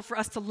possible for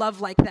us to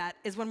love like that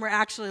is when we're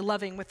actually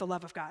loving with the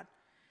love of God.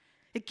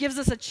 It gives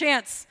us a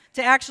chance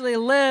to actually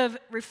live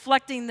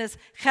reflecting this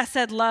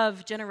chesed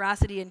love,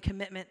 generosity, and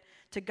commitment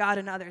to God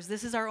and others.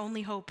 This is our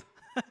only hope,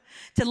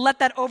 to let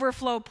that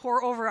overflow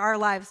pour over our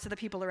lives to the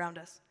people around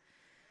us.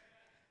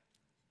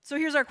 So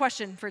here's our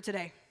question for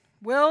today.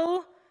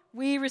 Will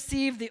we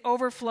receive the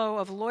overflow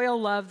of loyal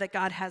love that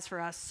God has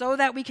for us so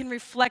that we can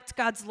reflect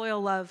God's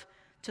loyal love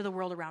to the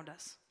world around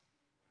us?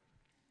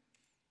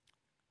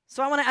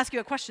 So I want to ask you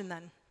a question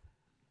then.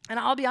 And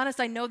I'll be honest,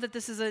 I know that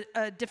this is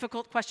a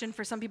difficult question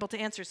for some people to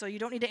answer, so you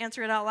don't need to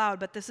answer it out loud,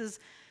 but this is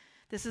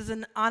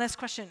an honest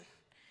question.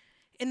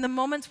 In the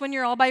moments when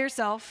you're all by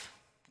yourself,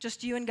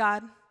 just you and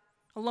God,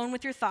 alone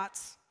with your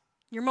thoughts,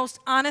 your most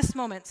honest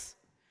moments,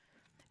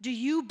 do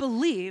you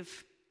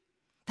believe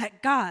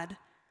that God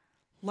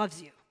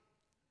loves you?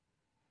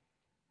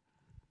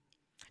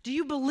 Do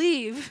you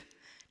believe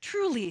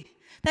truly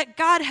that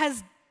God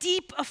has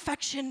deep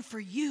affection for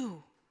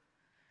you?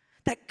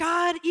 That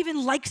God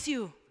even likes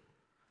you?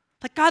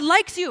 Like God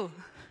likes you?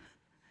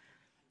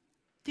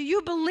 Do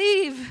you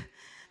believe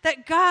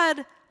that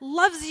God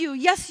loves you?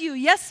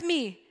 Yes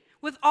me,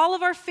 with all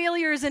of our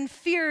failures and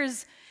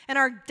fears and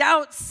our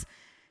doubts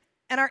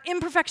and our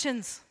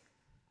imperfections?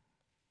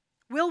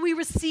 Will we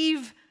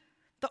receive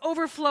the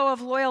overflow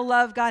of loyal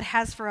love God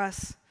has for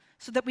us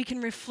so that we can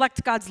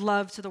reflect God's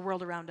love to the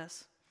world around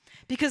us?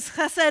 Because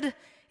chesed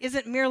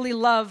isn't merely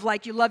love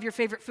like you love your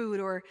favorite food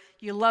or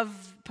you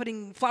love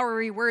putting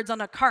flowery words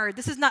on a card.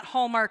 This is not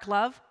Hallmark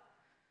love,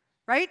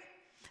 right?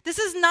 This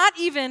is not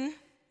even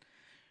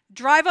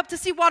drive up to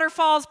see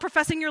waterfalls,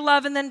 professing your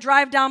love, and then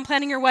drive down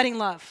planning your wedding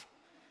love.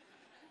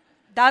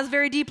 That is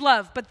very deep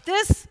love. But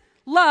this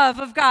love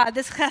of God,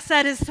 this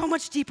chesed, is so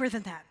much deeper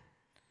than that.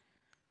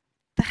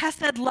 The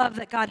chesed love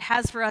that God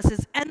has for us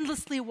is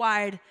endlessly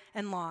wide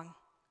and long.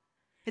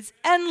 It's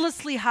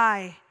endlessly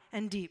high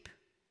and deep.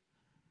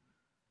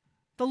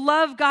 The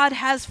love God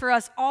has for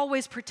us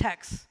always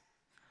protects,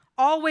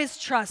 always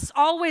trusts,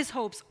 always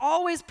hopes,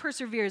 always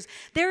perseveres.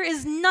 There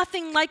is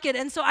nothing like it.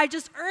 And so I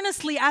just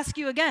earnestly ask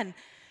you again,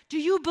 do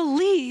you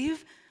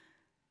believe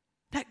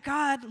that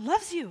God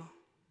loves you?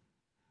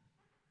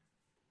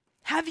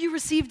 Have you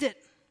received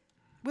it?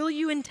 Will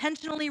you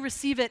intentionally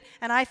receive it?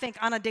 And I think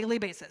on a daily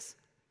basis.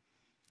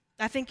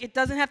 I think it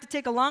doesn't have to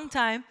take a long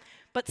time,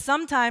 but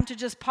some time to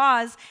just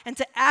pause and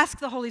to ask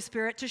the Holy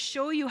Spirit to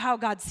show you how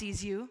God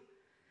sees you,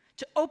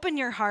 to open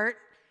your heart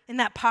in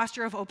that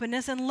posture of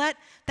openness and let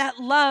that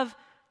love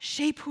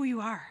shape who you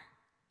are.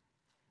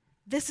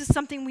 This is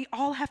something we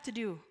all have to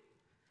do.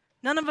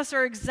 None of us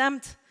are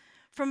exempt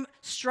from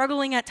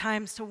struggling at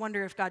times to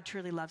wonder if God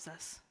truly loves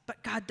us,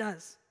 but God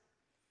does.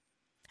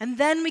 And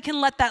then we can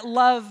let that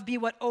love be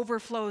what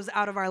overflows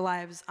out of our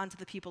lives onto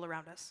the people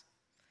around us.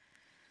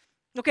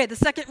 Okay, the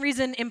second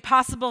reason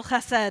impossible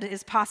chesed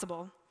is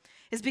possible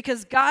is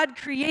because God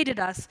created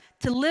us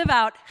to live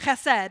out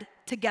chesed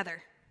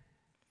together.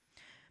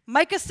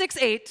 Micah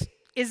 6:8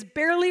 is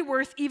barely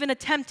worth even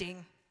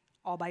attempting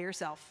all by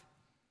yourself.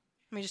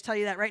 Let me just tell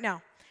you that right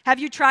now. Have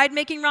you tried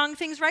making wrong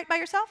things right by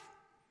yourself?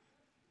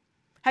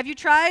 Have you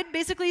tried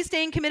basically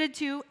staying committed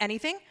to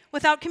anything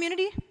without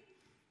community?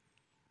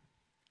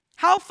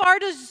 How far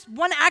does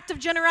one act of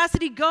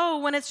generosity go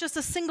when it's just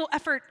a single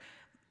effort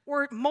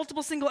or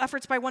multiple single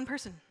efforts by one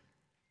person?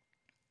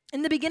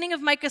 In the beginning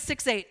of Micah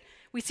 6:8,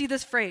 we see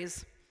this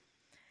phrase.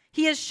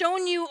 He has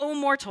shown you, O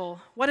mortal,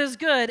 what is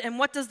good, and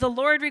what does the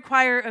Lord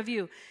require of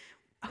you?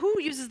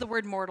 Who uses the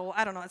word mortal?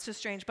 I don't know, it's just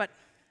strange, but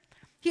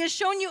he has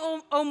shown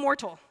you, O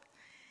mortal.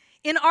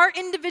 In our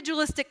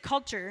individualistic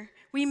culture,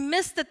 we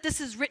miss that this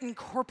is written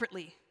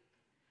corporately.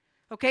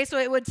 Okay, so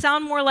it would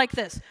sound more like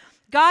this.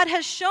 God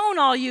has shown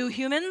all you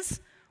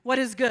humans what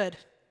is good.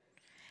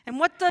 And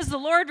what does the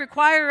Lord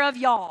require of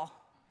y'all?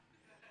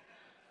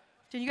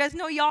 Did you guys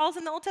know y'all's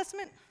in the Old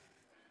Testament?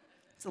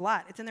 It's a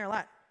lot. It's in there a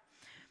lot.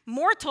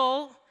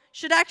 Mortal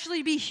should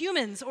actually be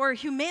humans or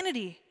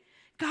humanity.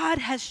 God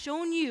has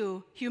shown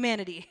you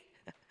humanity,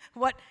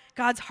 what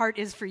God's heart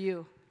is for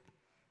you.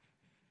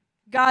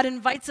 God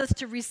invites us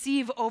to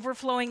receive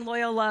overflowing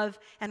loyal love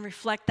and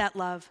reflect that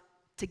love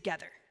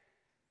together.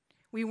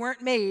 We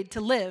weren't made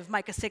to live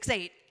Micah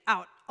 6:8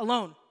 out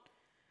alone.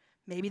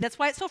 Maybe that's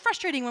why it's so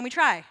frustrating when we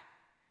try.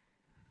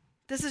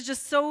 This is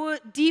just so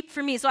deep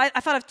for me. So I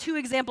thought of two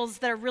examples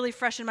that are really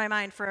fresh in my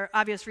mind for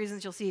obvious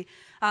reasons you'll see.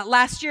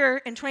 Last year,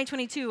 in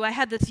 2022, I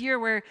had this year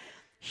where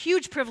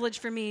huge privilege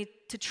for me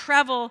to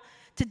travel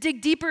to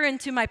dig deeper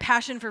into my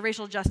passion for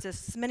racial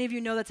justice. Many of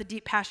you know that's a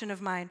deep passion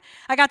of mine.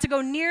 I got to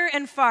go near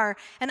and far,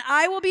 and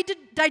I will be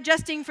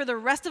digesting for the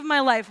rest of my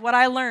life what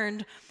I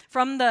learned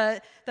from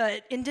the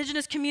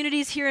indigenous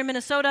communities here in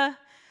Minnesota,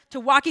 to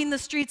walking the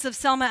streets of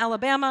Selma,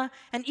 Alabama,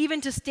 and even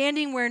to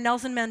standing where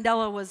Nelson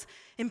Mandela was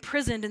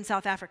imprisoned in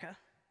South Africa.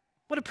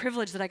 What a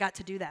privilege that I got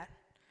to do that.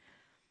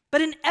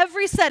 But in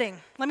every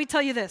setting, let me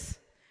tell you this,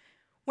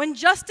 when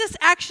justice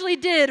actually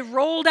did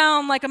roll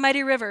down like a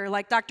mighty river,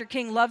 like Dr.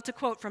 King loved to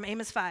quote from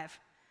Amos 5,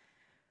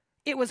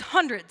 it was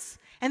hundreds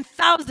and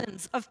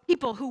thousands of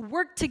people who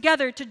worked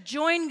together to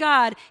join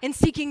God in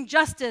seeking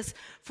justice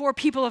for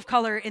people of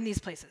color in these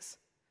places.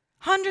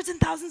 Hundreds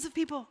and thousands of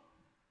people.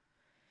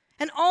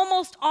 And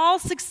almost all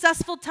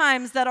successful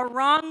times that a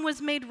wrong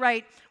was made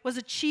right was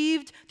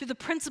achieved through the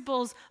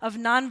principles of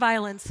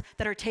nonviolence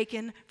that are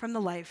taken from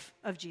the life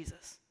of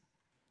Jesus.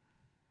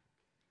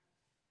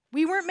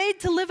 We weren't made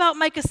to live out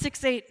Micah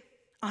 6:8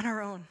 on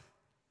our own.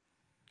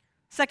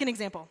 Second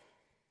example.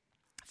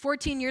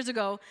 14 years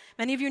ago,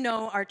 many of you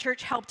know our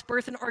church helped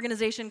birth an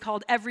organization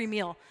called Every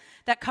Meal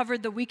that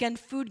covered the weekend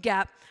food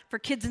gap for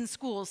kids in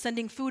schools,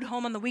 sending food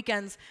home on the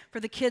weekends for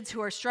the kids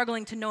who are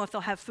struggling to know if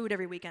they'll have food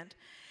every weekend.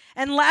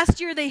 And last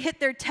year, they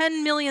hit their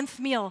 10 millionth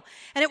meal.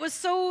 And it was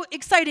so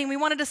exciting. We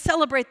wanted to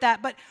celebrate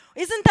that. But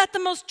isn't that the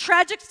most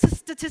tragic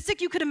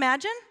statistic you could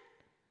imagine?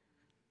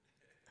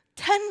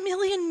 10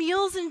 million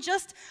meals in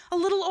just a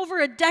little over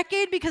a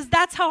decade because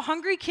that's how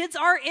hungry kids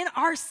are in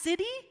our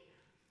city?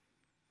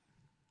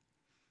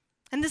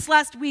 And this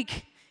last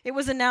week, it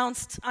was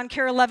announced on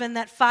KARE 11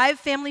 that 5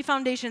 family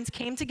foundations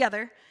came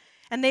together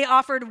and they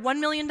offered $1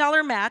 million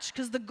match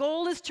because the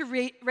goal is to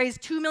raise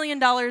 $2 million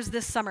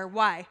this summer.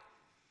 Why?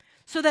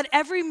 So that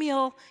Every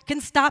Meal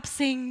can stop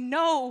saying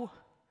no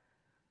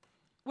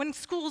when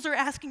schools are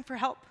asking for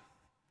help.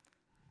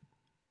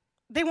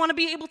 They want to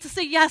be able to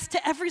say yes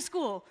to every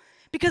school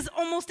because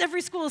almost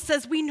every school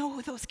says, we know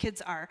who those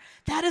kids are.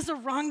 That is a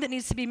wrong that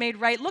needs to be made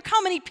right. Look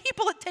how many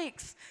people it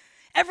takes.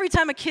 Every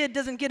time a kid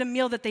doesn't get a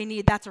meal that they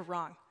need, that's a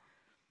wrong.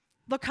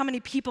 Look how many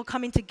people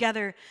coming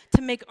together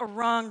to make a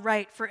wrong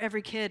right for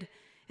every kid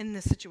in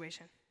this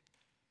situation.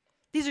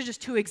 These are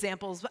just two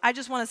examples, but I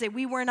just want to say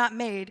we were not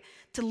made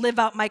to live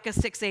out Micah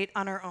 6:8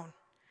 on our own.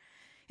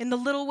 In the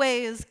little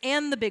ways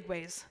and the big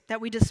ways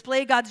that we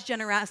display God's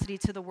generosity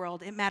to the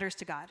world, it matters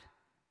to God.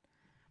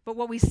 But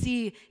what we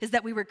see is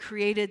that we were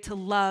created to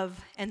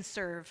love and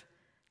serve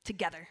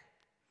together.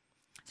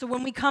 So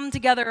when we come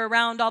together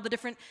around all the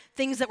different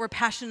things that we're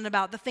passionate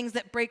about, the things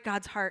that break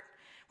God's heart,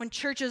 when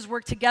churches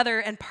work together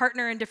and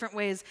partner in different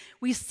ways,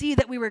 we see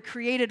that we were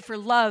created for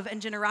love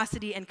and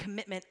generosity and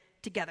commitment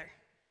together.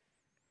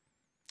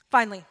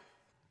 Finally,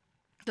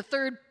 the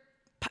third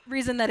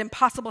reason that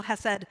impossible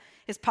hesed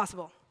is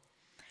possible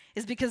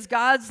is because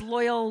God's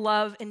loyal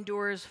love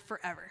endures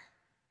forever.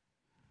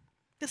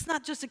 It's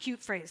not just a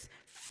cute phrase,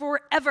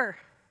 forever.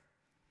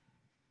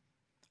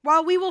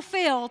 While we will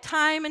fail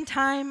time and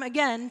time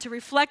again to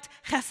reflect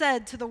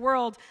chesed to the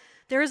world,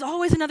 there is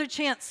always another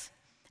chance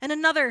and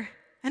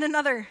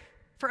another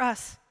for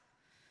us.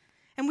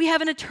 And we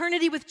have an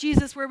eternity with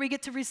Jesus where we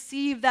get to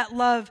receive that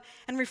love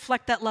and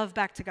reflect that love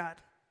back to God.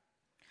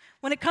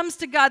 When it comes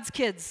to God's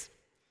kids,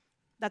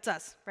 that's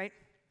us, right?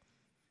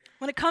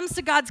 When it comes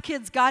to God's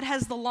kids, God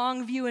has the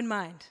long view in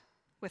mind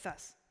with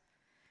us.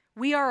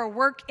 We are a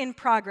work in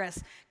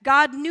progress.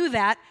 God knew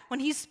that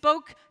when he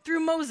spoke through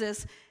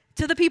Moses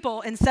to the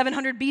people in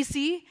 700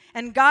 BC,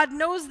 and God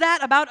knows that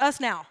about us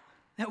now,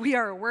 that we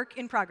are a work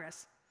in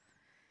progress.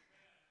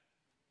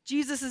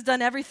 Jesus has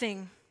done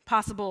everything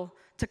possible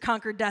to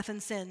conquer death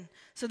and sin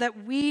so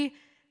that we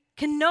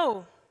can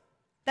know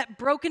that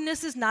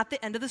brokenness is not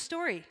the end of the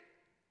story.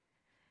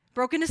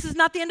 Brokenness is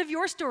not the end of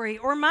your story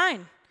or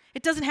mine.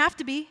 It doesn't have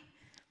to be.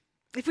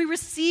 If we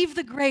receive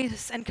the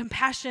grace and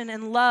compassion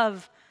and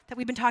love that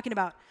we've been talking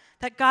about,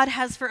 that God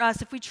has for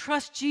us, if we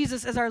trust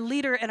Jesus as our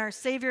leader and our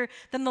Savior,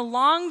 then the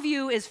long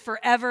view is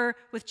forever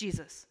with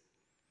Jesus.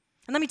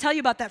 And let me tell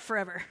you about that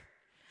forever.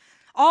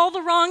 All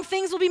the wrong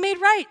things will be made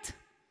right.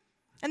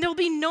 And there will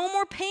be no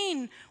more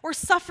pain or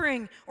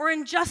suffering or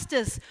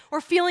injustice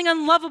or feeling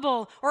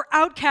unlovable or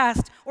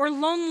outcast or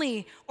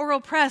lonely or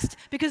oppressed,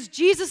 because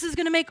Jesus is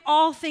going to make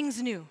all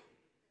things new.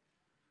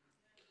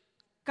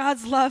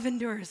 God's love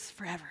endures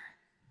forever.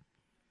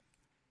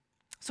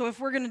 So if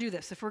we're going to do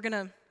this, if we're going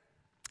to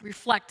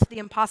reflect the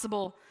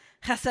impossible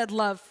chesed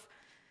love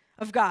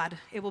of God,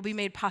 it will be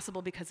made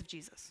possible because of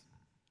Jesus.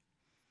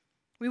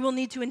 We will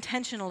need to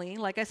intentionally,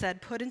 like I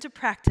said, put into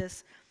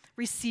practice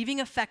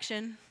receiving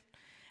affection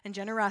and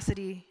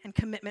generosity and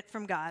commitment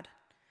from God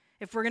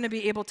if we're going to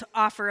be able to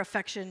offer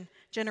affection,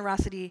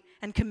 generosity,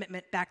 and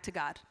commitment back to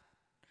God.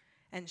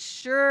 And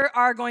sure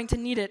are going to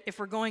need it if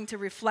we're going to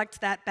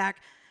reflect that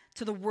back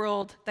to the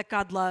world that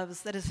God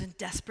loves, that is in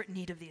desperate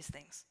need of these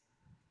things.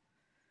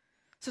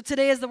 So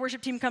today, as the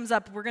worship team comes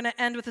up, we're going to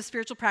end with a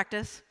spiritual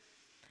practice.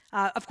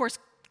 Of course,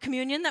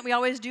 communion that we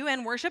always do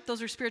and worship,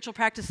 those are spiritual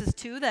practices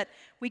too that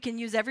we can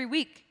use every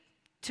week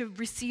to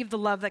receive the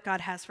love that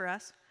God has for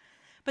us.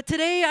 But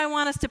today, I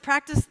want us to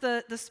practice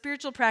the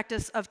spiritual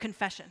practice of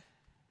confession.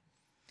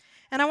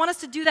 And I want us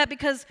to do that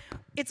because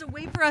it's a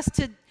way for us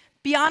to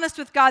be honest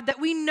with God that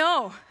we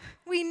know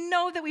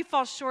that we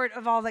fall short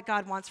of all that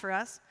God wants for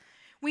us.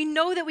 We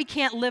know that we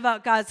can't live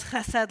out God's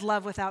chesed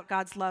love without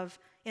God's love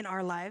in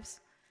our lives.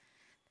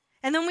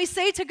 And then we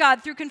say to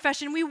God through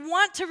confession, we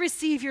want to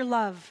receive your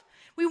love.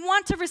 We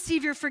want to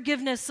receive your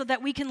forgiveness so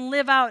that we can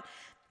live out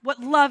what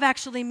love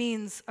actually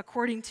means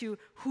according to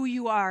who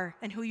you are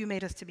and who you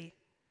made us to be.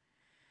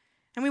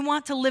 And we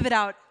want to live it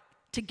out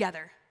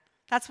together.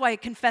 That's why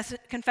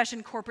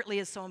confession corporately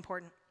is so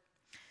important.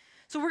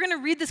 So we're going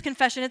to read this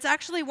confession. It's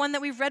actually one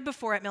that we've read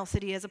before at Mill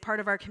City as a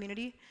part of our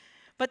community.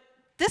 But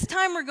this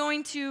time we're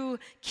going to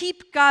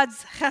keep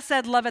God's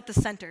chesed love at the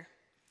center.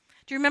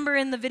 Do you remember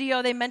in the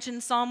video they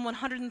mentioned Psalm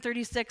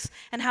 136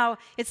 and how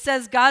it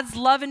says God's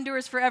love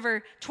endures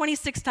forever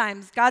 26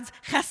 times. God's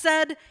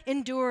chesed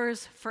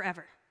endures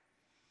forever.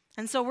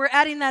 And so we're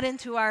adding that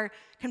into our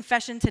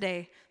confession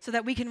today so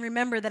that we can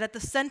remember that at the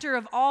center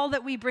of all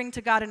that we bring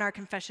to God in our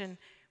confession,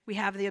 we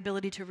have the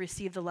ability to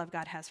receive the love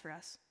God has for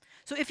us.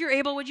 So if you're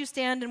able, would you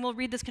stand and we'll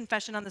read this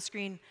confession on the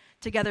screen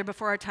together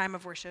before our time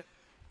of worship.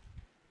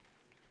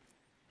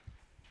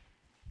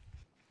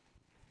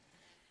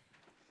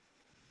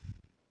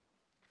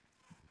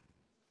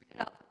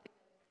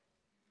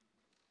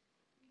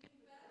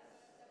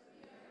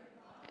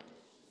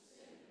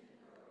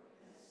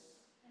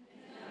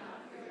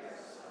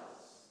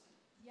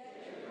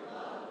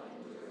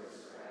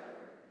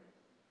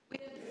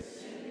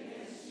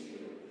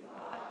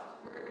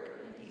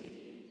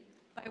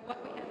 By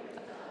what we have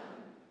done,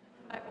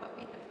 by what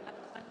we have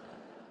left undone,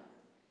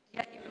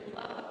 yet your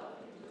love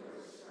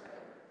endures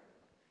forever.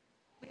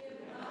 We have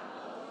not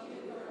loved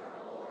you with our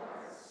whole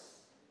hearts.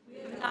 We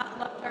have not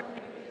loved our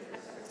neighbors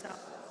as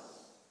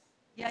ourselves,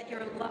 yet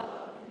your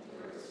love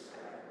endures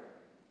forever.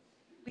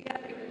 We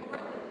have ignored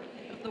the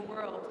pain of the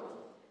world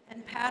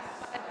and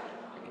passed by